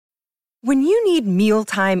When you need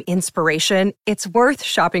mealtime inspiration, it's worth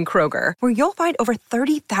shopping Kroger, where you'll find over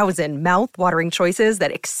 30,000 mouth-watering choices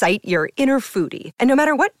that excite your inner foodie. And no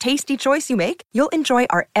matter what tasty choice you make, you'll enjoy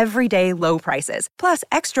our everyday low prices, plus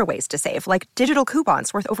extra ways to save, like digital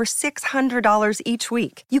coupons worth over $600 each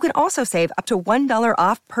week. You can also save up to $1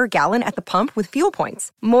 off per gallon at the pump with fuel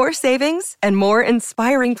points. More savings and more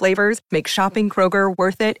inspiring flavors make shopping Kroger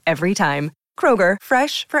worth it every time. Kroger,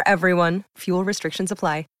 fresh for everyone. Fuel restrictions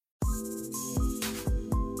apply.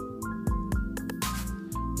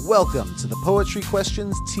 Welcome to the Poetry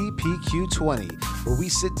Questions TPQ20, where we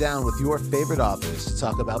sit down with your favorite authors to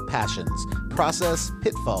talk about passions, process,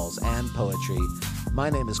 pitfalls, and poetry. My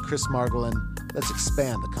name is Chris Margolin. Let's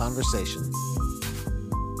expand the conversation.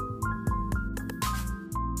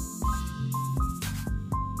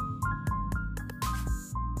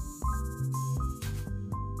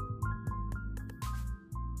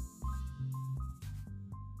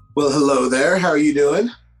 Well, hello there. How are you doing?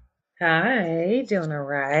 Hi, doing all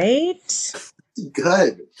right.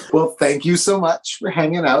 Good. Well, thank you so much for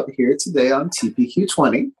hanging out here today on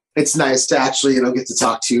TPQ20. It's nice to actually, get to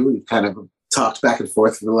talk to you. We've kind of talked back and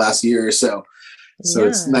forth for the last year or so. So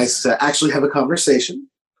It's nice to actually have a conversation.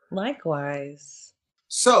 Likewise.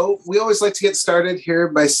 So we always like to get started here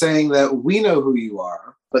by saying that we know who you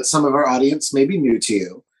are, but some of our audience may be new to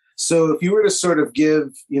you. So if you were to sort of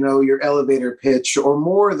give, your elevator pitch or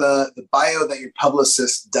more the bio that your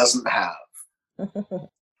publicist doesn't have,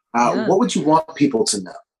 what would you want people to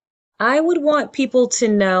know? I would want people to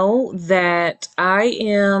know that I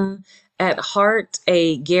am at heart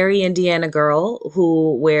a Gary, Indiana girl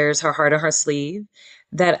who wears her heart on her sleeve,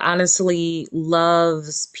 that honestly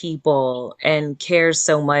loves people and cares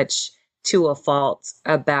so much to a fault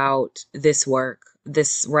about this work,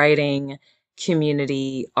 this writing,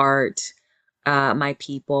 community, art, my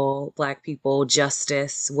people, Black people,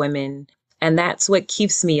 justice, women. And that's what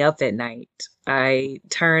keeps me up at night. I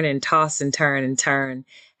turn and toss and turn and turn,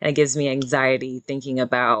 and it gives me anxiety thinking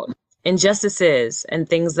about injustices and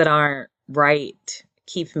things that aren't right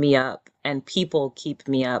keep me up, and people keep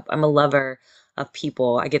me up. I'm a lover of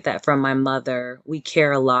people. I get that from my mother. We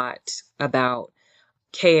care a lot about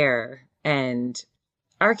care and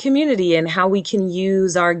our community and how we can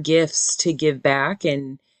use our gifts to give back,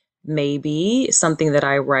 and maybe something that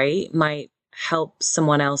I write might help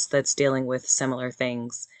someone else that's dealing with similar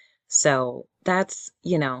things. So that's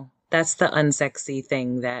the unsexy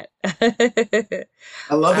thing that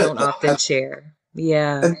I love I it. don't often share.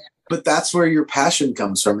 Yeah. But that's where your passion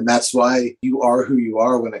comes from. And that's why you are who you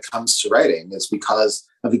are when it comes to writing. It's because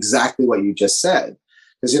of exactly what you just said.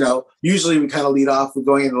 Because, usually we kind of lead off with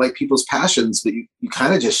going into like people's passions, but you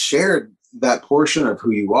kind of just shared that portion of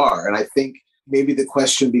who you are. And I think maybe the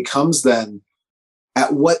question becomes then,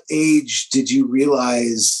 at what age did you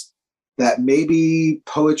realize that maybe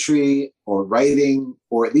poetry or writing,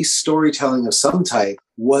 or at least storytelling of some type,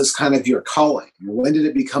 was kind of your calling? When did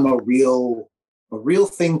it become a real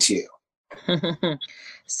thing to you?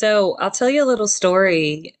 So I'll tell you a little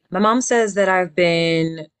story. My mom says that I've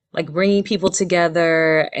been like bringing people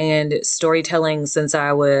together and storytelling since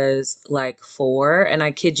I was like 4. And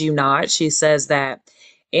I kid you not, she says that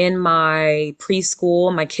in my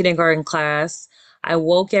preschool, my kindergarten class, I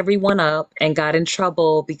woke everyone up and got in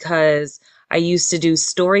trouble because I used to do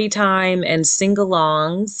story time and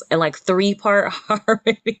sing-alongs and like 3-part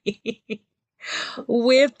harmony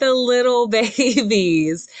with the little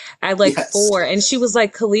babies at like 4. And she was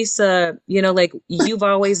like, Khalisa, like you've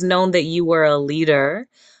always known that you were a leader.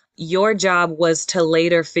 Your job was to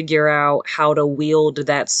later figure out how to wield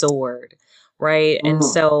that sword, right? And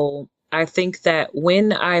so I think that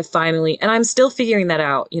when I finally, and I'm still figuring that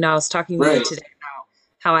out, I was talking to you today about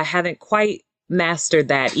how I haven't quite mastered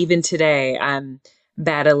that. Even today, I'm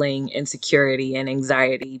battling insecurity and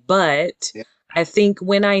anxiety. But I think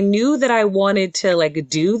when I knew that I wanted to like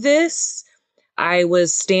do this, I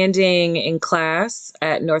was standing in class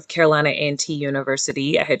at North Carolina A&T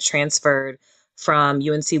University. I had transferred from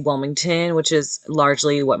UNC Wilmington, which is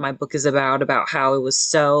largely what my book is about how it was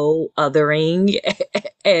so othering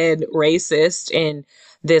and racist in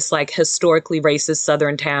this like historically racist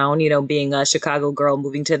Southern town, being a Chicago girl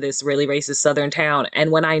moving to this really racist Southern town. And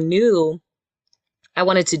when I knew I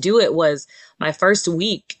wanted to do it was my first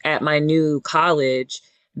week at my new college.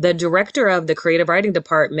 The director of the creative writing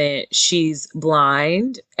department, she's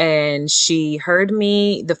blind, and she heard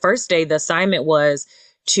me the first day. The assignment was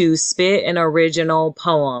to spit an original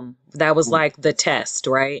poem. That was like the test,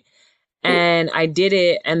 right? And I did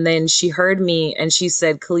it. And then she heard me and she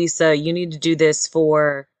said, Khalisa, you need to do this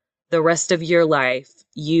for the rest of your life.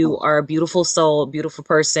 You are a beautiful soul, beautiful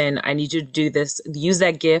person. I need you to do this. Use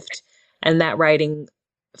that gift and that writing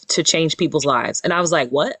to change people's lives. And I was like,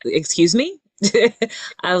 what? Excuse me?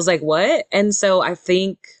 I was like, what? And so I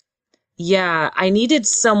think, yeah, I needed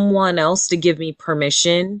someone else to give me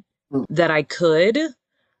permission Mm. that I could,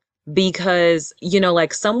 because,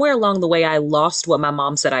 like somewhere along the way, I lost what my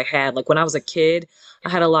mom said I had. Like when I was a kid, I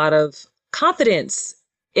had a lot of confidence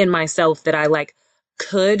in myself that I like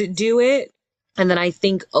could do it. And then I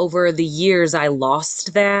think over the years, I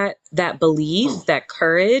lost that belief, that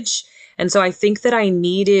courage. And so I think that I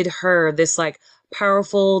needed her, this like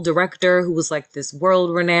powerful director who was like this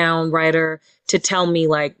world renowned writer, to tell me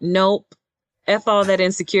like, nope, F all that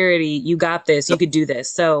insecurity. You got this. You could do this.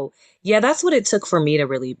 So yeah, that's what it took for me to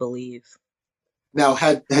really believe. Now,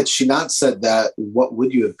 had she not said that, what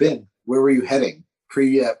would you have been? Where were you heading?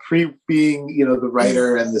 Pre being, the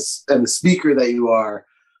writer and the speaker that you are,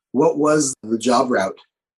 what was the job route?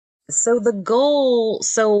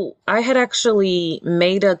 So I had actually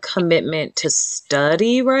made a commitment to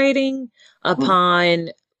study writing upon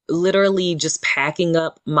literally just packing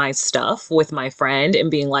up my stuff with my friend and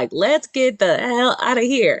being like, let's get the hell out of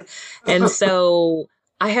here. And so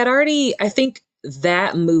I had already, I think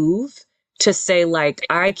that move to say like,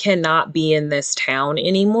 I cannot be in this town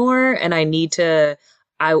anymore and I need to,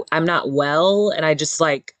 I'm not well and I just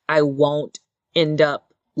like, I won't end up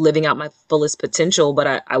living out my fullest potential,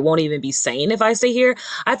 but I won't even be sane if I stay here.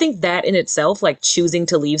 I think that in itself, like choosing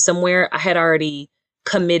to leave somewhere, I had already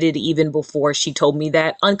committed even before she told me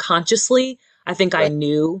that unconsciously. I think I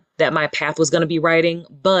knew that my path was going to be writing,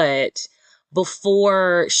 but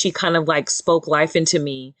before she kind of like spoke life into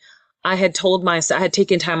me, I had told myself, I had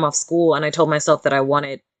taken time off school and I told myself that I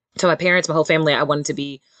wanted, to my parents, my whole family, I wanted to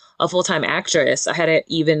be a full-time actress. I had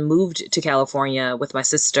even moved to California with my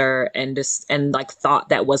sister and like thought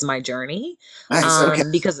that was my journey. Nice, okay.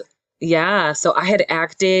 Because yeah, so I had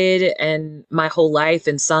acted and my whole life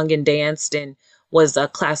and sung and danced and was a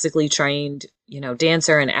classically trained,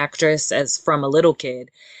 dancer and actress as from a little kid.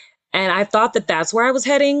 And I thought that that's where I was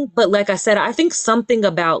heading. But like I said, I think something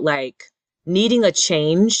about like needing a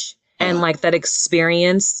change and like that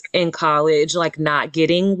experience in college, like not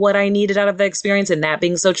getting what I needed out of the experience and that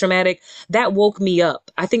being so traumatic, that woke me up.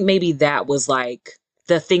 I think maybe that was like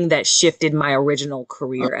the thing that shifted my original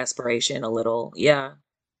career aspiration a little. Yeah.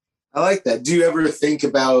 I like that. Do you ever think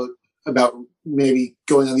about maybe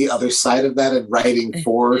going on the other side of that and writing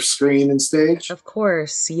for screen and stage? Of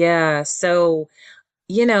course. Yeah. So,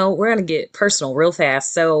 we're going to get personal real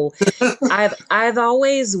fast. So I've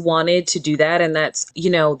always wanted to do that. And that's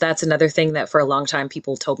another thing that for a long time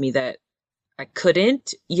people told me that I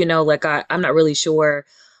couldn't, like I'm not really sure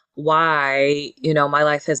why, my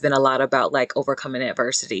life has been a lot about like overcoming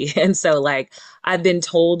adversity. And so like I've been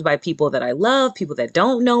told by people that I love, people that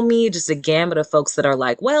don't know me, just a gamut of folks that are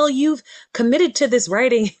like, well, you've committed to this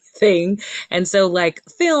writing thing. And so like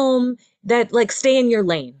film, that like stay in your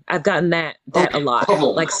lane. I've gotten that a lot.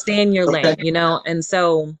 Like stay in your lane, And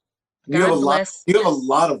so you have a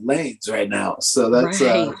lot of lanes right now. So that's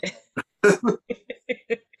right.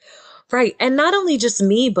 Right. And not only just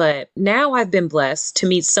me, but now I've been blessed to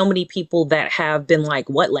meet so many people that have been like,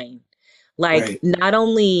 what lane? Like not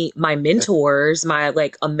only my mentors, my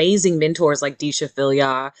like amazing mentors like Disha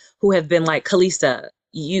Filia, who have been like, Kalisa,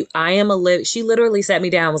 she literally sat me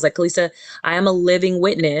down, was like, Kalisa, I am a living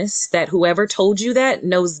witness that whoever told you that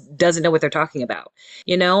doesn't know what they're talking about,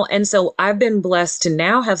 And so I've been blessed to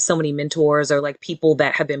now have so many mentors or like people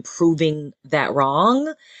that have been proving that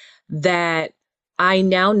wrong, that I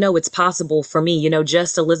now know it's possible for me.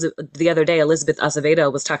 Just the other day, Elizabeth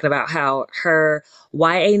Acevedo was talking about how her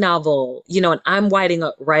YA novel, and I'm writing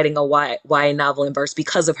a YA novel in verse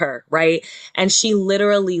because of her, right? And she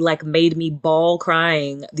literally like made me bawl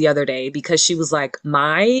crying the other day because she was like,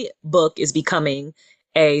 my book is becoming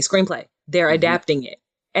a screenplay. They're adapting it.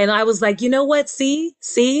 And I was like, you know what? See,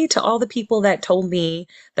 to all the people that told me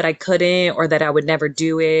that I couldn't or that I would never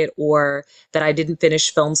do it or that I didn't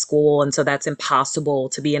finish film school. And so that's impossible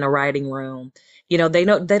to be in a writing room. They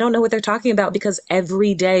don't know what they're talking about because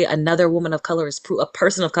every day another woman of color a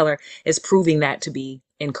person of color is proving that to be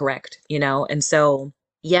incorrect, And so,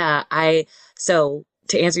 yeah, so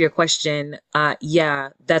to answer your question,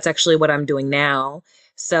 that's actually what I'm doing now.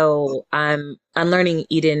 So Unlearning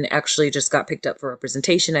Eden actually just got picked up for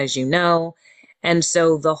representation, as you know. And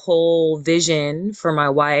so the whole vision for my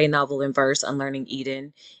YA novel in verse, Unlearning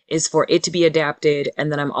Eden, is for it to be adapted.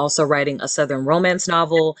 And then I'm also writing a Southern romance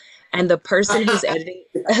novel. And the person who's editing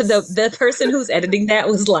the person who's editing that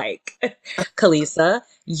was like, Kalisa,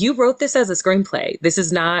 you wrote this as a screenplay. This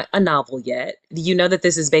is not a novel yet. You know that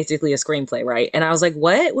this is basically a screenplay, right? And I was like,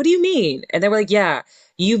 what? What do you mean? And they were like, yeah,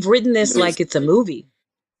 you've written this like it's a movie.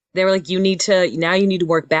 they were like, you need to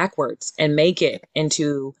work backwards and make it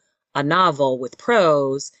into a novel with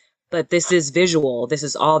prose, but this is visual. This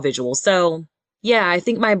is all visual. So yeah, I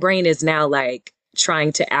think my brain is now like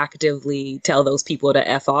trying to actively tell those people to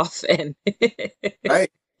F off and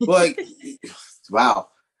Right. Well, like, wow.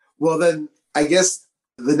 Well, then I guess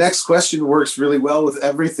the next question works really well with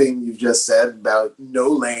everything you've just said about no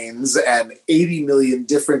lanes and 80 million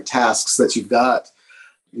different tasks that you've got.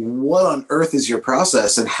 What on earth is your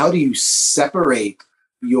process, and how do you separate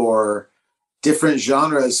your different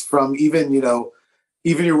genres from even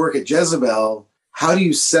your work at Jezebel? How do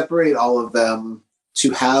you separate all of them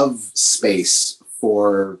to have space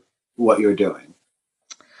for what you're doing?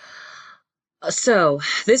 So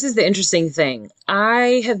this is the interesting thing.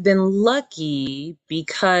 I have been lucky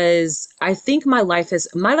because I think my life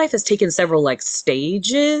has taken several like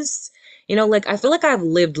stages. Like I feel like I've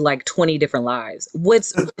lived like 20 different lives.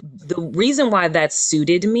 What's the reason why that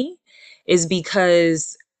suited me is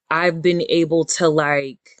because I've been able to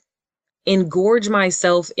like engorge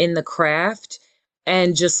myself in the craft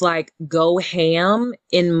and just like go ham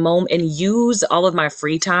in moment and use all of my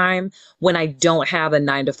free time when I don't have a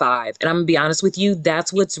 9 to 5. And I'm gonna be honest with you,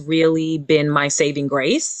 that's what's really been my saving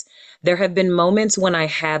grace. There have been moments when I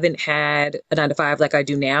haven't had a 9 to 5 like I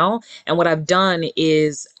do now. And what I've done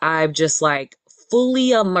is I've just like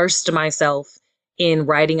fully immersed myself in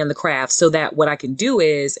writing and the craft so that what I can do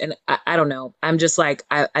is, and I don't know, I'm just like,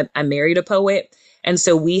 I married a poet. And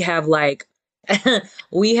so we have like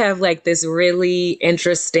this really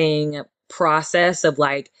interesting process of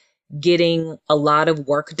like getting a lot of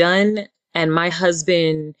work done. And my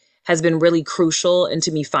husband has been really crucial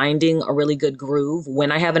into me finding a really good groove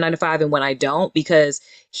when I have a 9 to 5 and when I don't, because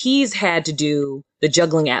he's had to do the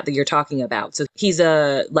juggling act that you're talking about. So he's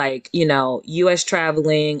a like, US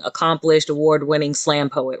traveling, accomplished, award-winning slam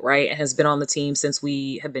poet, right? And has been on the team since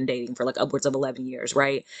we have been dating for like upwards of 11 years,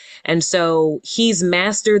 right? And so he's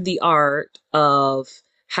mastered the art of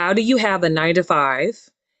how do you have a 9 to 5,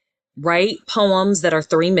 write poems that are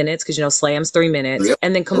 3 minutes, because slam's 3 minutes, Yep.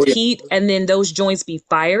 and then Oh, yeah. compete, and then those joints be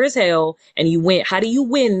fire as hell, and you win. How do you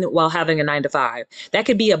win while having a 9 to 5? That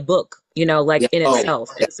could be a book, like Yeah. in Oh, itself.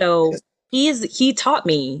 yeah. And so Yes. he taught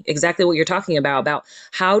me exactly what you're talking about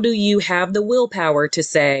how do you have the willpower to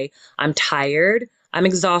say, I'm tired, I'm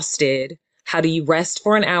exhausted. How do you rest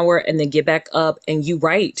for an hour and then get back up and you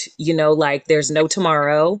write, like there's no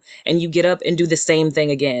tomorrow, and you get up and do the same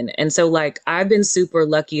thing again. And so like I've been super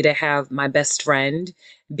lucky to have my best friend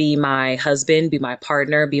be my husband, be my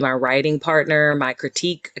partner, be my writing partner, my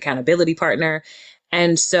critique accountability partner.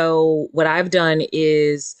 And so what I've done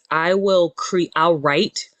is I'll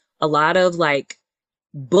write a lot of like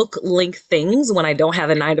book length things when I don't have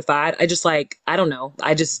a 9 to 5. I just like, I don't know.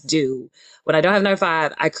 I just do. When I don't have 9 to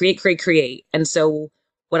 5, I create. And so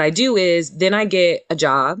what I do is then I get a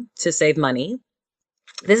job to save money.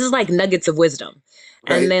 This is like nuggets of wisdom.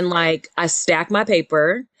 And Right. then like I stack my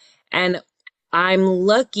paper, and I'm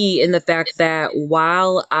lucky in the fact that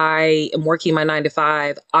while I am working my 9 to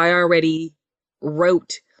 5, I already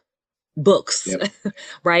wrote books, Yep.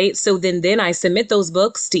 right? So then I submit those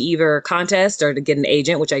books to either contest or to get an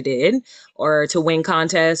agent, which I did, or to win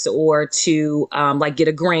contests, or to like get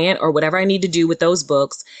a grant or whatever I need to do with those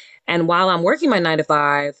books. And while I'm working my 9 to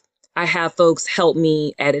 5, I have folks help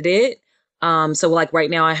me edit it. So like right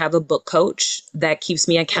now I have a book coach that keeps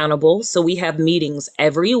me accountable. So we have meetings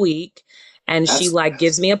every week, and she That's like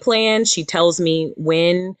gives me a plan. She tells me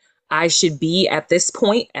when I should be at this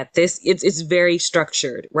point, it's very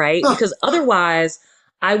structured, right? huh, Because otherwise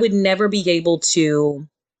I would never be able to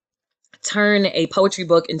turn a poetry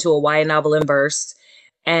book into a YA novel in verse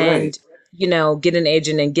right. and, get an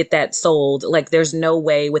agent and get that sold. Like there's no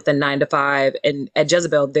way with a 9 to 5, and at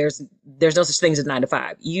Jezebel, there's no such thing as a 9 to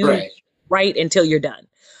 5. You Right. write until you're done.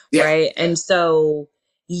 Yeah. Right. And so,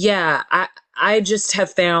 yeah, I just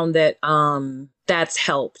have found that, that's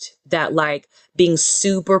helped, that like being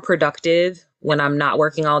super productive when I'm not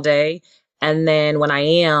working all day. And then when I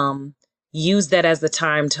am, use that as the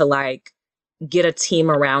time to like get a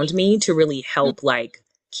team around me to really help like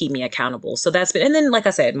keep me accountable. So that's been, and then like I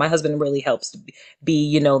said, my husband really helps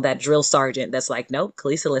be, that drill sergeant that's like, nope,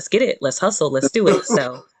 Kalisa, let's get it. Let's hustle. Let's do it.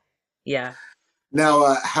 So yeah.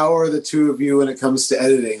 Now, how are the two of you when it comes to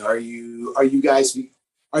editing? Are you guys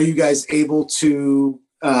able to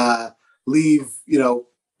leave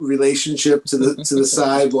relationship to the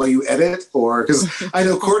side while you edit, or because I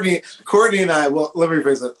know Courtney and I. Well, let me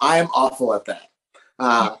rephrase that. I am awful at that.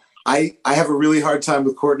 I have a really hard time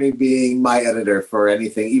with Courtney being my editor for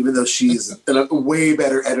anything, even though she's a way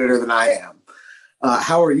better editor than I am.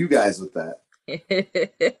 How are you guys with that?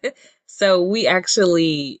 So we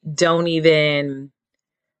actually don't even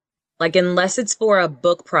like, unless it's for a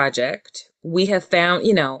book project, we have found,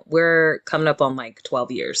 we're coming up on like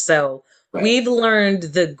 12 years. So Right. we've learned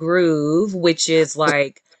the groove, which is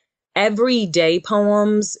like everyday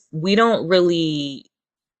poems. We don't really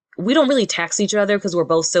tax each other because we're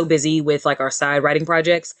both so busy with like our side writing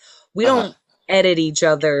projects. We Uh-huh. don't edit each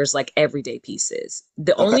other's like everyday pieces.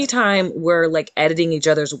 The Okay. only time we're like editing each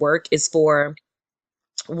other's work is for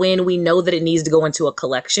when we know that it needs to go into a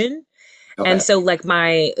collection. And Okay. so like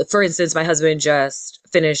for instance, my husband just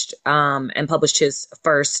finished and published his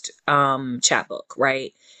first chapbook,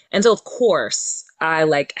 right? And so of course I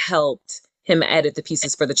like helped him edit the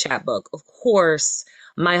pieces for the chapbook. Of course,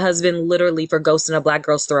 my husband literally for Ghost in a Black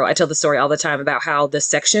Girl's Throat, I tell the story all the time about how the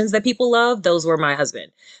sections that people love, those were my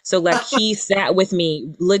husband. So like he sat with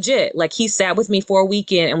me legit, like he sat with me for a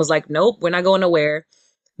weekend and was like, nope, we're not going nowhere.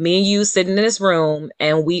 Me and you sitting in this room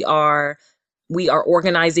and we are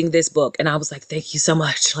organizing this book. And I was like, thank you so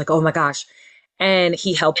much. Like, oh my gosh. And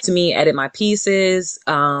he helped me edit my pieces.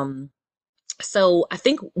 So I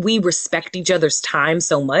think we respect each other's time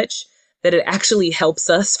so much that it actually helps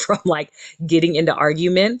us from like getting into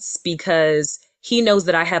arguments because he knows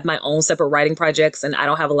that I have my own separate writing projects and I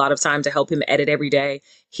don't have a lot of time to help him edit every day.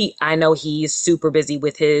 I know he's super busy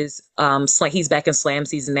with his, he's back in slam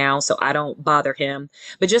season now, so I don't bother him.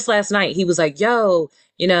 But just last night he was like, yo,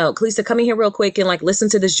 Kalisa, come in here real quick and like listen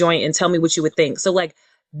to this joint and tell me what you would think. So like,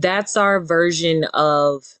 that's our version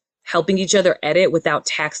of helping each other edit without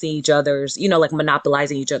taxing each other's, like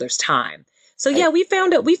monopolizing each other's time. So yeah, Right.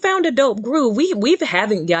 we found a dope groove. We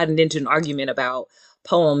haven't gotten into an argument about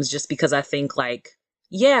poems just because I think like,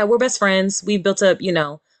 yeah, we're best friends. We built up,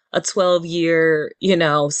 a 12-year,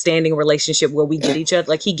 standing relationship where we get Yeah. each other.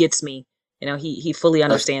 Like he gets me, he fully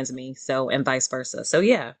Perfect. understands me. So, and vice versa. So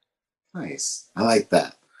yeah. Nice. I like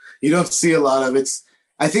that. You don't see a lot of it's.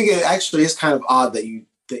 I think it actually is kind of odd that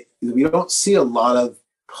we don't see a lot of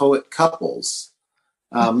poet couples.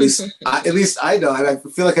 At least I don't. I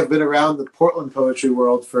feel like I've been around the Portland poetry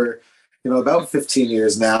world for about 15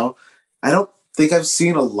 years now. I don't think I've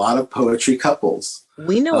seen a lot of poetry couples.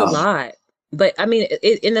 We know a Um, lot, but I mean,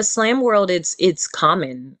 in the slam world, it's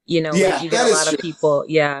common. Like yeah, you get that a is lot of true. people.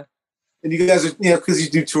 Yeah, And you guys are because you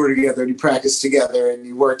do tour together and you practice together and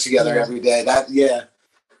you work together yeah. every day. That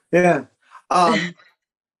yeah. Um,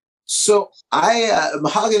 So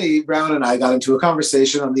Mahogany Brown and I got into a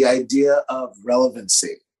conversation on the idea of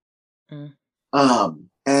relevancy, Mm,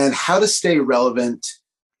 and how to stay relevant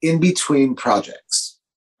in between projects,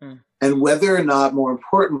 mm, and whether or not, more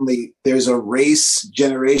importantly, there's a race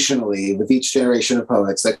generationally with each generation of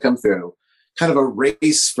poets that come through, kind of a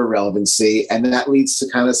race for relevancy, and that leads to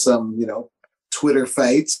kind of some Twitter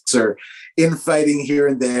fights or infighting here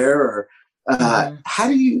and there, or mhm. how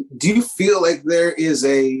do you feel like there is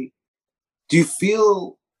a do you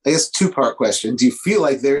feel, I guess, two-part question, do you feel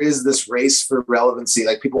like there is this race for relevancy,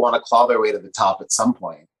 like people want to claw their way to the top at some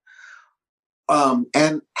point?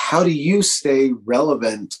 And how do you stay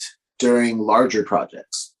relevant during larger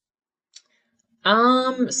projects?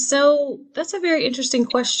 So that's a very interesting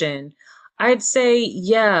question. I'd say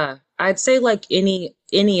like any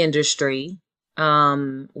industry,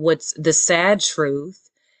 what's the sad truth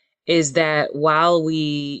is that while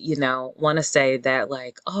we, want to say that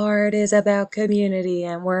like art is about community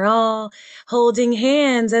and we're all holding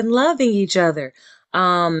hands and loving each other,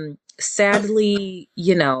 sadly,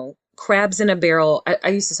 crabs in a barrel. I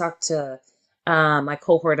used to talk to my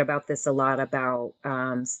cohort about this a lot about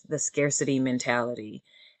the scarcity mentality.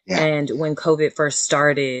 Yeah. And when COVID first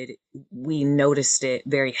started, we noticed it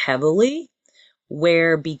very heavily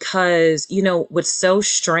where because, what's so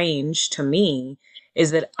strange to me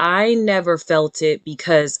is that I never felt it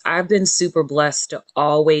because I've been super blessed to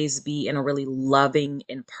always be in a really loving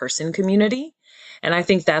in-person community. And I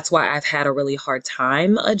think that's why I've had a really hard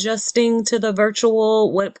time adjusting to the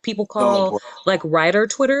virtual, what people So call important. like writer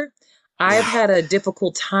Twitter. I've Yeah. had a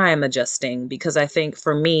difficult time adjusting because I think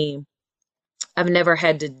for me, I've never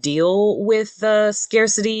had to deal with the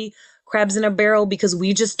scarcity crabs in a barrel because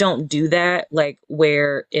we just don't do that. Like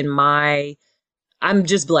where I'm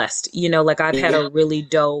just blessed, like I've had a Yeah. really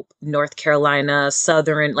dope North Carolina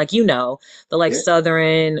Southern, like, the like Yeah.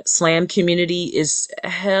 Southern slam community is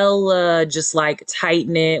hella just like tight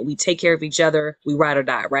knit. We take care of each other. We ride or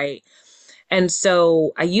die. Right. And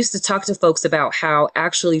so I used to talk to folks about how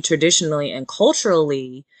actually traditionally and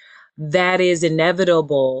culturally that is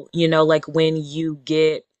inevitable, like when you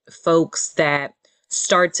get folks that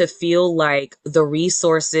start to feel like the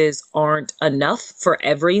resources aren't enough for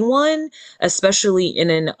everyone, especially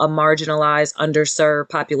in a marginalized, underserved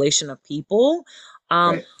population of people.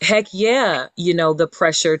 Right. Heck yeah, the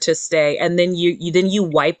pressure to stay. And then you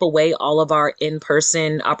wipe away all of our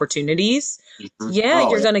in-person opportunities. Mhm. Yeah, Oh,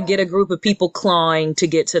 you're yeah. going to get a group of people clawing to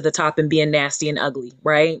get to the top and being nasty and ugly,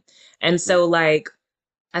 right? And so like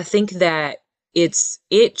I think that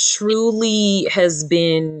it truly has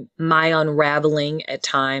been my unraveling at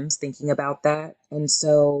times thinking about that. And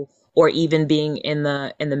so, or even being in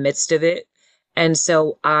the midst of it. And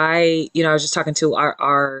so I was just talking to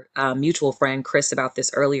our mutual friend Chris about this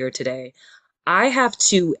earlier today. I have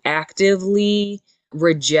to actively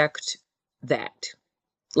reject that.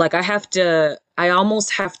 Like I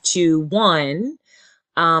almost have to, one,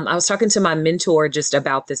 I was talking to my mentor just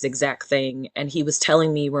about this exact thing, and he was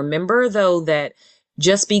telling me, remember though, that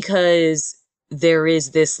just because there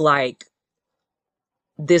is this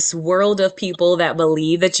world of people that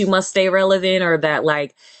believe that you must stay relevant, or that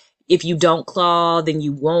like if you don't claw, then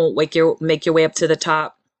you won't make your way up to the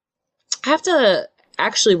top. I have to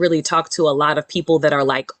actually really talk to a lot of people that are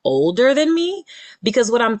like older than me,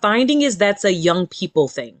 because what I'm finding is that's a young people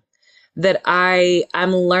thing that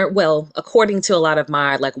I'm learned, well, according to a lot of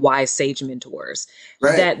my like wise sage mentors,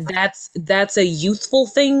 Right. that's a youthful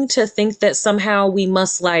thing to think that somehow we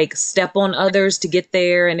must like step on others to get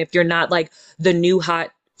there, and if you're not like the new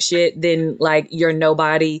hot shit, then like you're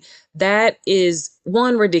nobody. That is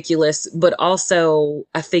one, ridiculous, but also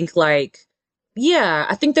I think like, yeah,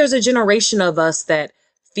 I think there's a generation of us that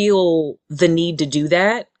feel the need to do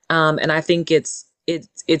that. And I think it's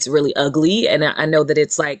really ugly. And I know that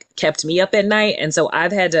it's like kept me up at night. And so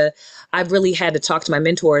I've really had to talk to my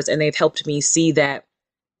mentors, and they've helped me see that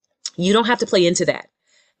you don't have to play into that,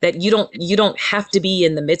 that you don't have to be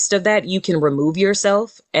in the midst of that. You can remove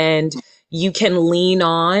yourself, and you can lean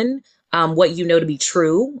on what you know to be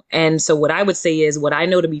true. And so what I would say is, what I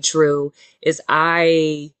know to be true is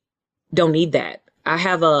I don't need that. I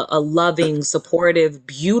have a loving, supportive,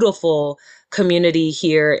 beautiful community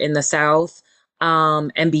here in the South,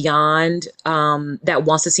 and beyond, that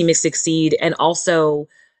wants to see me succeed. And also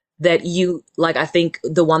that I think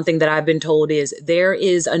the one thing that I've been told is there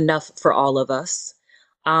is enough for all of us.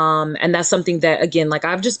 And that's something that, again, like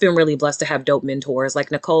I've just been really blessed to have dope mentors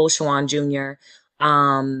like Nicole Schwan Jr.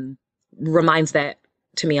 Reminds that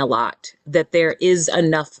to me a lot, that there is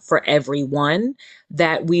enough for everyone,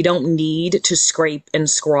 that we don't need to scrape and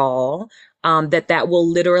scrawl, that will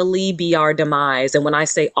literally be our demise. And when I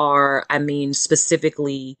say our, I mean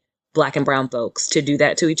specifically Black and brown folks, to do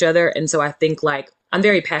that to each other. And so I think like I'm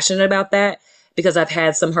very passionate about that because I've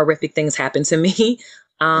had some horrific things happen to me.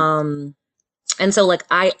 Um, and so like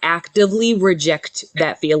I actively reject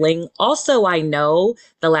that feeling. Also, I know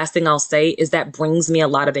the last thing I'll say is that brings me a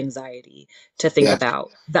lot of anxiety to think Yeah.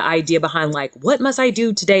 about the idea behind like, what must I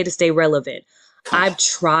do today to stay relevant? I've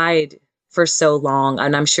tried for so long,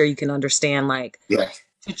 and I'm sure you can understand, like, Yeah.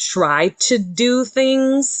 to try to do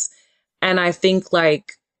things. And I think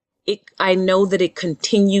like I know that it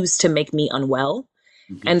continues to make me unwell.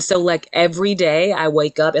 Mhm. And so like every day I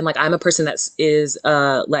wake up, and like I'm a person that is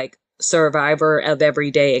like survivor of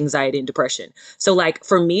everyday anxiety and depression. So like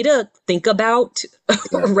for me to think about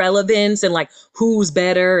Yeah. relevance and like who's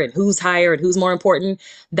better and who's higher and who's more important,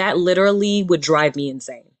 that literally would drive me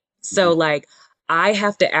insane. So Mhm. like I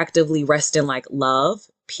have to actively rest in like love,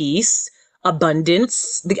 peace,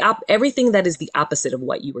 abundance, everything that is the opposite of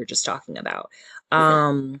what you were just talking about.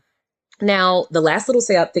 Okay. Now, the last little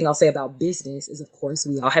thing I'll say about business is, of course,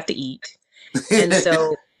 we all have to eat. And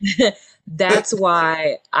so that's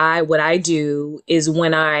why what I do is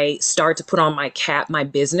when I start to put on my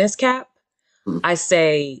business cap, Mhm. I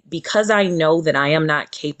say, because I know that I am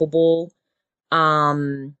not capable,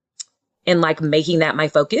 um, in like making that my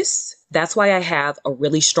focus. That's why I have a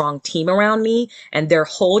really strong team around me, and their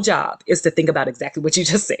whole job is to think about exactly what you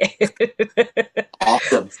just said.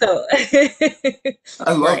 Awesome. So,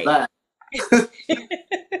 I love right. that.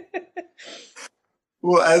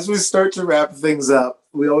 Well, as we start to wrap things up,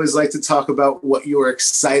 we always like to talk about what you're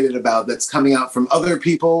excited about that's coming out from other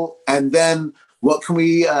people, and then what can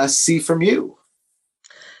we see from you?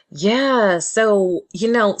 Yeah, so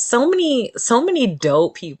so many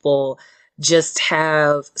dope people just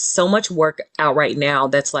have so much work out right now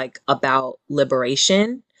that's like about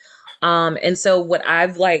liberation. And so what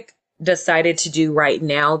I've like decided to do right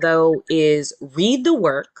now though is read the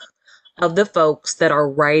work of the folks that are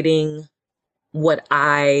writing what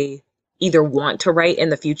I either want to write in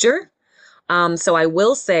the future. So I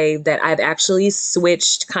will say that I've actually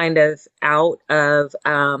switched kind of out of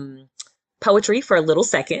poetry for a little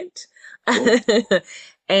second. Cool.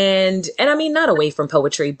 And I mean not away from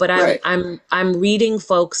poetry, but I'm Right. I'm I'm reading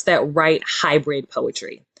folks that write hybrid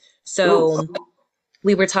poetry. Ooh. So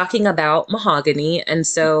we were talking about mahogany. And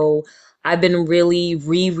so I've been really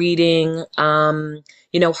rereading,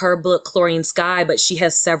 her book, Chlorine Sky, but she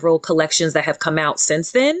has several collections that have come out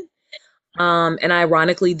since then. And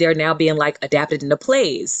ironically, they're now being like adapted into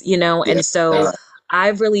plays, Yeah. and so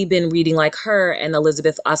I've really been reading like her and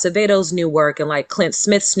Elizabeth Acevedo's new work and like Clint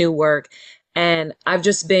Smith's new work. And I've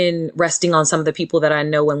just been resting on some of the people that I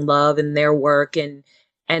know and love and their work and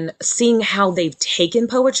seeing how they've taken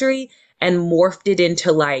poetry and morphed it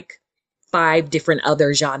into like 5 different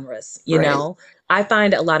other genres, Right. I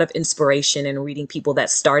find a lot of inspiration in reading people that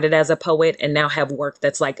started as a poet and now have work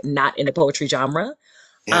that's like not in a poetry genre.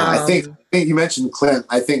 Yeah, Um, I think you mentioned Clint.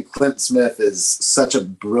 I think Clint Smith is such a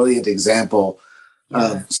brilliant example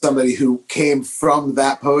yeah. of somebody who came from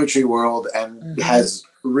that poetry world and Hmm. has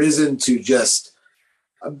risen to just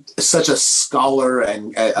such a scholar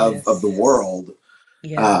and of the Yes. world.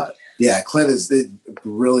 Yeah. Uh, yeah, Clint is a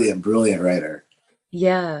brilliant, brilliant writer.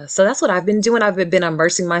 Yeah. So that's what I've been doing. I've been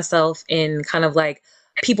immersing myself in kind of like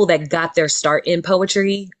people that got their start in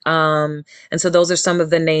poetry. And so those are some of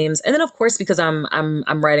the names. And then of course, because I'm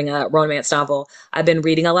writing a romance novel, I've been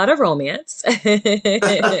reading a lot of romance.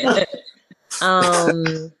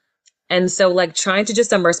 um and so like trying to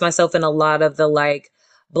just immerse myself in a lot of the like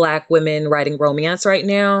Black women writing romance right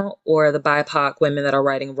now, or the BIPOC women that are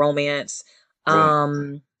writing romance. Right.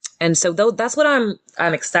 Um, and so though that's what I'm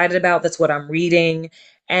excited about. That's what I'm reading.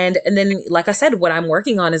 And then, like I said, what I'm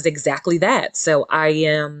working on is exactly that. So I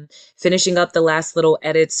am finishing up the last little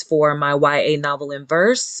edits for my YA novel in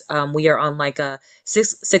verse. We are on like a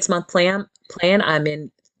six month plan. I'm in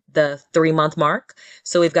the 3 month mark.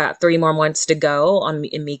 So we've got 3 more months to go on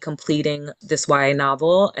me completing this YA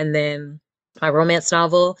novel. And then my romance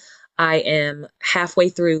novel, I am halfway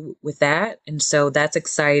through with that. And so that's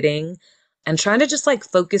exciting. And trying to just like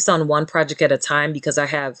focus on one project at a time because I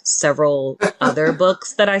have several other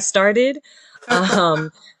books that I started.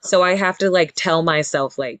 Um, so I have to like tell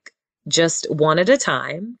myself like just one at a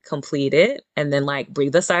time, complete it, and then like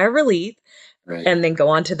breathe a sigh of relief Right. and then go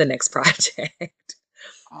on to the next project.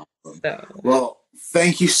 Awesome. So Well,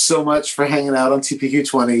 thank you so much for hanging out on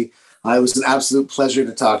TPQ20. It was an absolute pleasure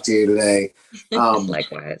to talk to you today.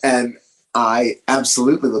 likewise. And I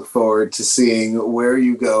absolutely look forward to seeing where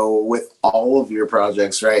you go with all of your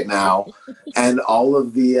projects right now and all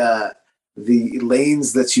of the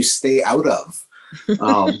lanes that you stay out of.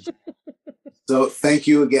 Um, so thank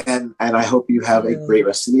you again, and I hope you have a great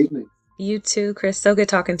rest of the evening. You too, Chris. So good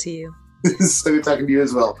talking to you. So good talking to you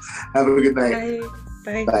as well. Have a good night.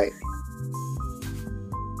 Bye. Bye. Bye.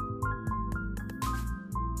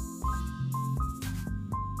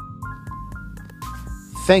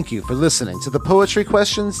 Thank you for listening to the Poetry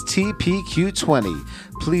Questions TPQ20.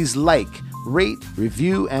 Please like, rate,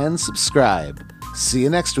 review, and subscribe. See you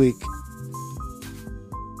next week.